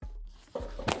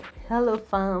Hello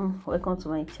fam, welcome to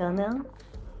my channel.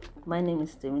 My name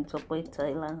is Temitope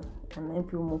Tyler and I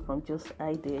help you move from just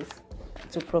ideas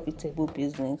to profitable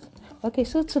business. Okay,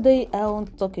 so today I want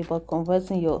to talk about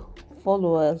converting your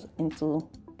followers into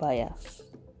buyers.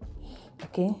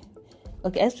 Okay, I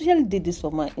especially did this for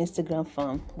my Instagram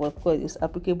fam, but of course it's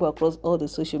applicable across all the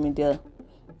social media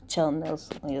channels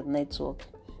on your network.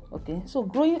 Okay, so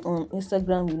growing on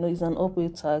Instagram, is an uphill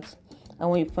task. And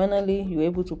when you're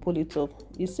able to pull it off,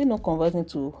 it's still not converting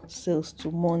to sales, to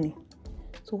money.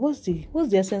 So what's the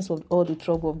essence of all the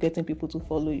trouble of getting people to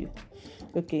follow you?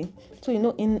 Okay, so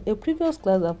in a previous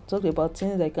class I've talked about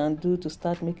things I can do to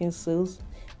start making sales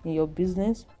in your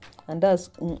business, and that's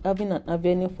having an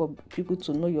avenue for people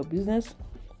to know your business,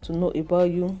 to know about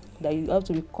you, that you have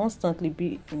to be constantly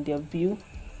be in their view.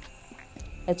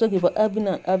 I talk about having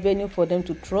an avenue for them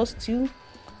to trust you,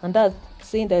 and that's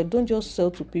saying that don't just sell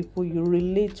to people, you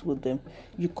relate with them,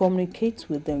 you communicate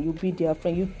with them, you be their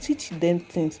friend, you teach them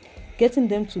things, getting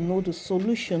them to know the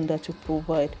solution that you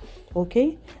provide.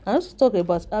 Okay, I also talk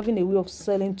about having a way of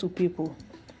selling to people.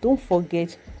 Don't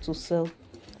forget to sell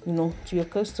to your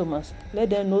customers. Let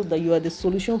them know that you are the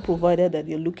solution provider that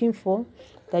they're looking for,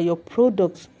 that your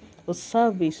product or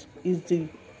service is the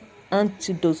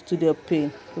antidote to their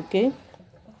pain. Okay,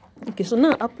 so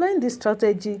now applying this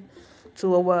strategy to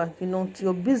to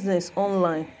your business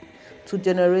online to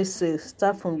generate sales.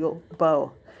 Start from your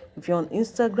bio. If you're on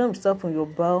Instagram, start from your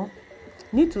bio.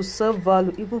 You need to sell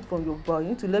value even from your bio. You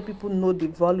need to let people know the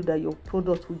value that your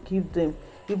product will give them,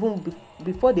 even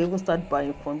before they even start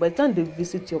buying from. By the time they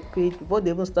visit your page, before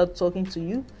they even start talking to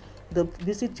you, they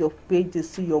visit your page, they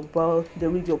see your bio, they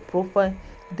read your profile.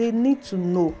 They need to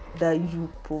know that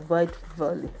you provide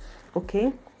value.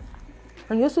 Okay.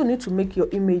 And you also need to make your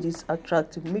images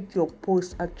attractive, make your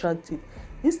posts attractive.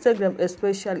 Instagram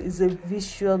especially is a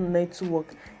visual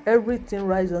network. Everything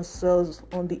rises and sells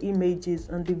on the images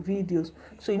and the videos.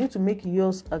 So you need to make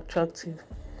yours attractive.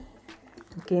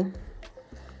 Okay.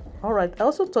 All right. I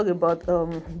also talked about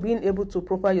being able to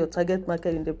profile your target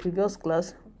market in the previous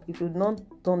class. If you've not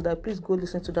done that, please go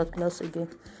listen to that class again.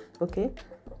 Okay.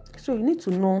 So you need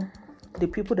to know the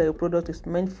people that your product is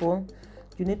meant for.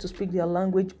 You need to speak their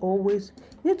language always.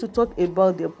 You need to talk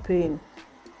about their pain.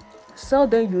 Sell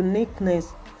them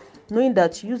uniqueness, knowing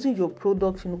that using your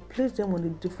product, place them on a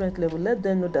different level. Let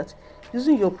them know that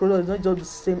using your product is not just the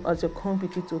same as your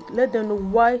competitor. Let them know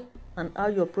why and how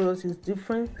your product is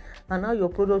different and how your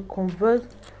product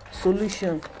converts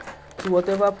solution to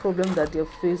whatever problem that they're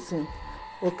facing.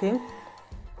 Okay?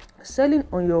 Selling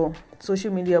on your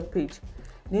social media page,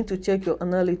 you need to check your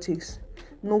analytics.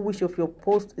 Know which of your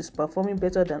posts is performing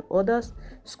better than others.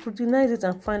 Scrutinize it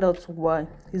and find out why.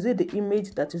 Is it the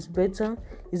image that is better?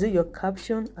 Is it your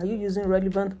caption? Are you using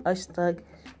relevant hashtag?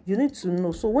 You need to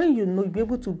know. So when you know, you'll be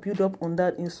able to build up on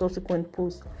that in subsequent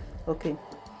posts. Okay.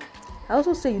 I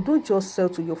also say you don't just sell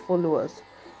to your followers.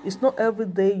 It's not every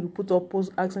day you put up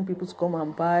posts asking people to come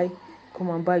and buy.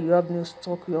 Come and buy. You have new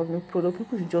stock. You have new product.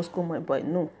 People should just come and buy.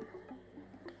 No.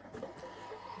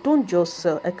 Don't just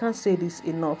sell. I can't say this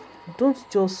enough. Don't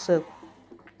just sell.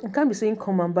 You can't be saying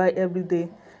come and buy every day.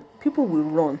 People will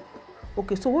run.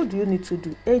 Okay, so what do you need to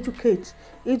do? Educate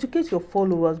your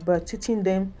followers by teaching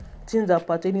them things that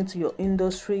pertaining to your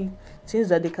industry, things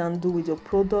that they can do with your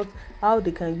product, how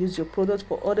they can use your product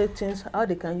for other things, how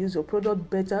they can use your product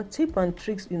better, tips and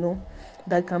tricks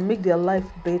that can make their life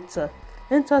better.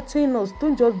 Entertain us.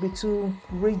 Don't just be too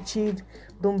rigid.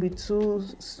 Don't be too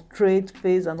straight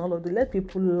face and all of that. Let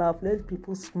people laugh. Let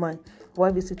people smile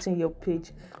while visiting your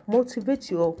page.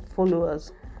 Motivate your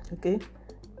followers. Okay.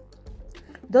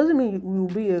 Doesn't mean you will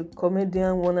be a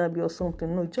comedian wannabe or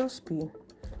something. No, just be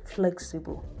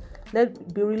flexible.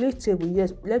 Be relatable.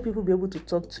 Yes, let people be able to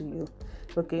talk to you.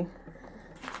 Okay.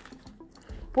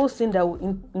 Posting that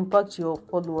will impact your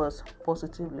followers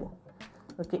positively.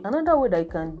 Okay. Another way that you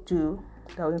can do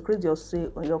that will increase your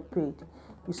sale on your page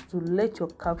is to let your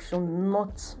caption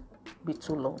not be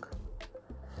too long.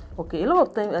 Okay, a lot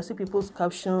of times I see people's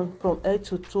caption from head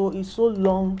to toe is so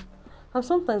long and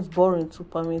sometimes boring to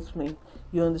permit me.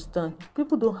 You understand?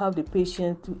 People don't have the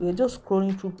patience. They're just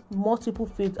scrolling through multiple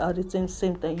feeds at the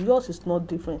same time. Yours is not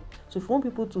different. So if you want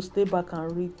people to stay back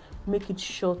and read, make it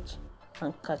short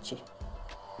and catchy.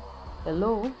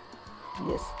 Hello?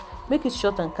 Yes. Make it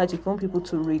short and catchy if you want people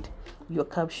to read your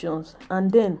captions,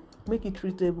 and then make it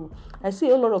readable. I see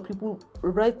a lot of people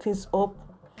write things up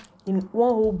in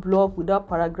one whole block without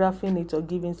paragraphing it or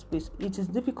giving space. It is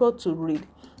difficult to read.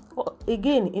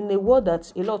 Again, in a world that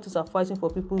a lot of things are fighting for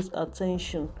people's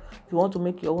attention, you want to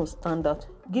make your own standard.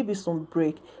 Give it some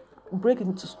break. Break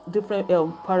into different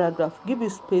paragraphs. Give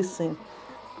it spacing.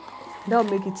 That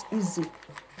will make it easy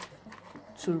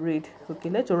to read. Okay,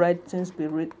 let your writings be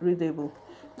readable.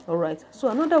 All right, so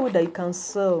another way that you can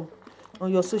sell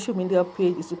on your social media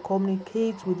page is to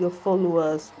communicate with your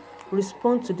followers,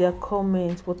 respond to their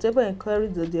comments, whatever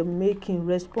inquiries that they're making,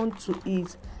 respond to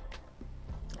it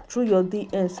through your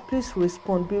DMs. Please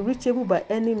respond. Be reachable by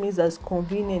any means that's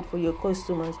convenient for your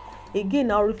customers.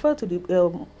 Again, I'll refer to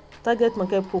the target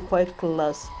market profile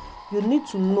class. You need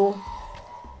to know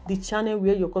the channel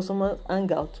where your customers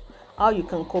hang out, how you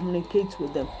can communicate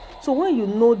with them. So when you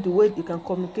know the way you can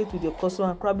communicate with your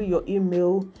customer, probably your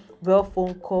email, via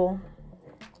phone call,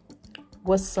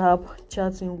 WhatsApp,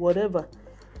 chatting, whatever,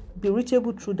 be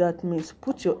reachable through that means.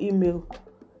 Put your email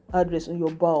address in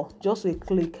your bio, just a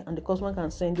click, and the customer can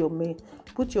send your mail.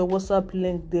 Put your WhatsApp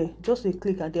link there, just a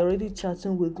click, and they're already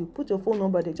chatting with you. Put your phone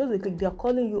number there, just a click, they're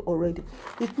calling you already.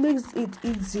 It makes it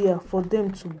easier for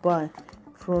them to buy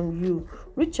from you.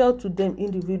 Reach out to them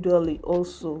individually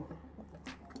also.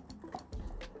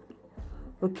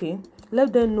 Okay,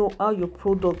 let them know how your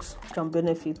products can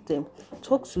benefit them.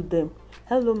 Talk to them.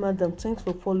 Hello madam, thanks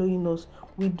for following us.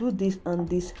 We do this and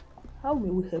this. How may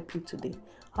we help you today?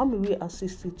 How may we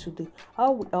assist you today?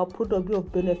 How will our product be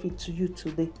of benefit to you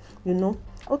today?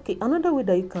 Okay, another way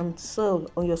that you can sell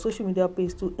on your social media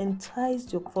page to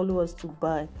entice your followers to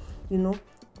buy.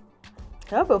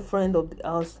 I have a friend of the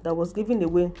house that was giving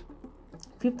away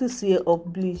 50 cl of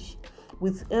bleach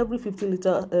with every 5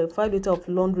 liter of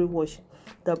laundry wash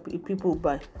that people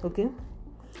buy. Okay,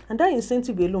 and that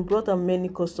incentive alone brought her many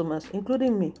customers,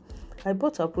 including me. I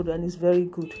bought her product and it's very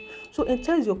good. So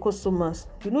entice your customers.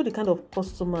 You know the kind of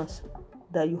customers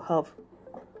that you have.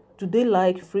 Do they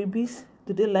like freebies?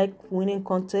 Do they like winning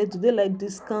content? Do they like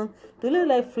discount? Do they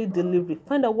like free delivery?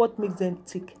 Find out what makes them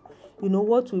tick.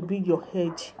 What will be your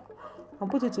hedge,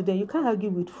 and put it to them. You can't argue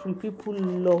with free. People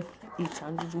love it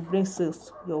and it will bring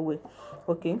sales your way.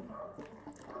 Okay,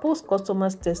 post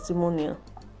customers testimonial.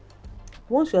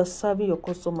 Once you are serving your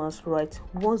customers right,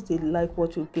 once they like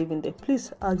what you're giving them,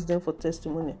 please ask them for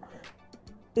testimonial.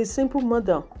 A simple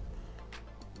matter.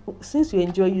 Since you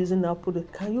enjoy using our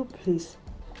product, can you please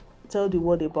tell the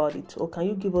world about it, or can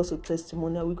you give us a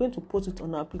testimonial? We're going to post it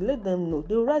on our page. Let them know.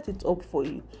 They'll write it up for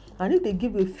you. And if they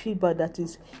give you feedback that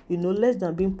is, less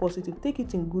than being positive, take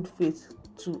it in good faith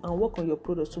and work on your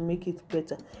products to make it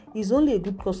better. It's only a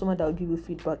good customer that will give you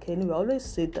feedback anyway. I always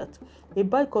say that a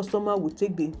bad customer will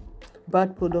take the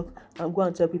bad product and go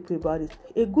and tell people about it.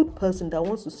 A good person that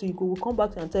wants to see you go will come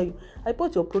back and tell you, I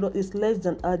bought your product, it's less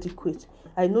than adequate.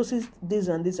 I noticed this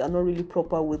and this are not really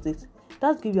proper with it.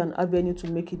 That gives you an avenue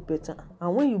to make it better.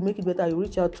 And when you make it better, you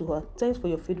reach out to her. Thanks for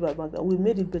your feedback back that we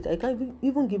made it better. I can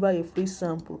even give her a free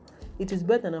sample. It is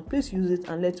better now. Please use it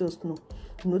and let us know.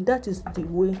 That is the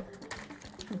way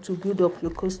to build up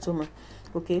your customer.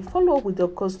 Okay, follow up with your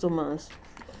customers.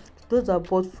 Those that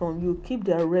bought from you, keep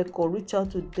their record, reach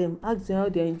out to them, ask them how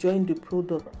they're enjoying the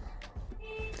product,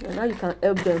 and how you can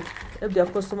help their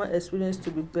customer experience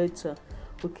to be better.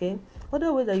 Okay,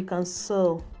 other way that you can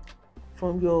sell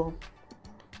from your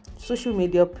social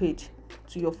media page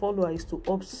to your follower is to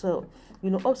upsell.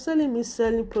 Upselling means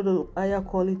selling product of higher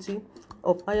quality,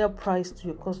 of higher price to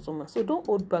your customer. So don't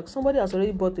hold back. Somebody has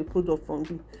already bought a product from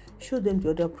you. Show them the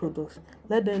other products.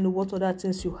 Let them know what other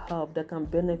things you have that can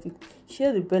benefit.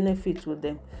 Share the benefits with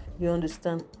them. You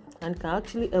understand? And can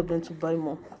actually help them to buy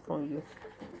more from you.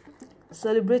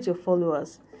 Celebrate your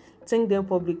followers. Thank them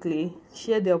publicly.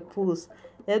 Share their posts.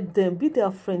 Help them. Be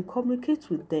their friend. Communicate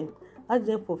with them. Ask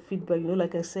them for feedback,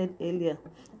 like I said earlier.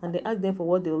 And then ask them for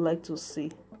what they would like to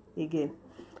see again.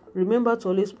 Remember to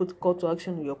always put call to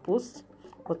action in your posts.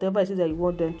 Whatever it is that you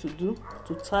want them to do,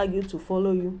 to tag you, to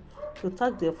follow you, to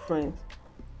tag their friends,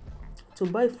 to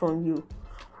buy from you,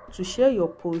 to share your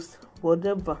post,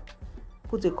 whatever.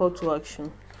 Put a call to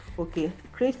action. Okay,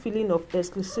 create feeling of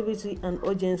exclusivity and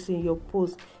urgency in your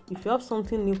post. If you have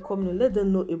something new coming, let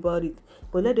them know about it,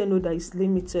 but let them know that it's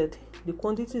limited. The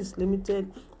quantity is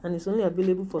limited and it's only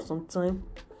available for some time.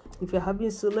 If you're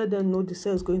having sale, let them know the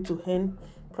sale is going to end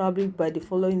probably by the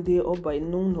following day or by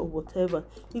noon or whatever.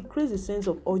 It creates a sense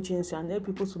of urgency and help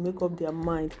people to make up their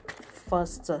mind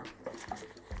faster.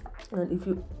 And if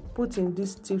you put in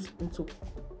these tips into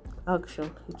action,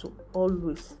 it will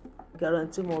always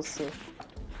guarantee more sales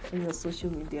in your social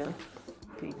media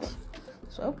page.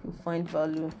 So I hope you find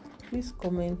value. Please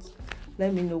comment.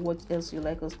 Let me know what else you'd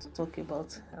like us to talk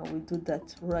about, and we'll do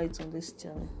that right on this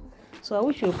channel. So I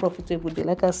wish you a profitable day.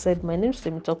 Like I said, my name is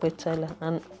Temitope Tyler,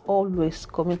 and always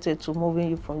committed to moving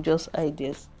you from just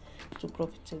ideas to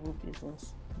profitable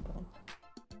business.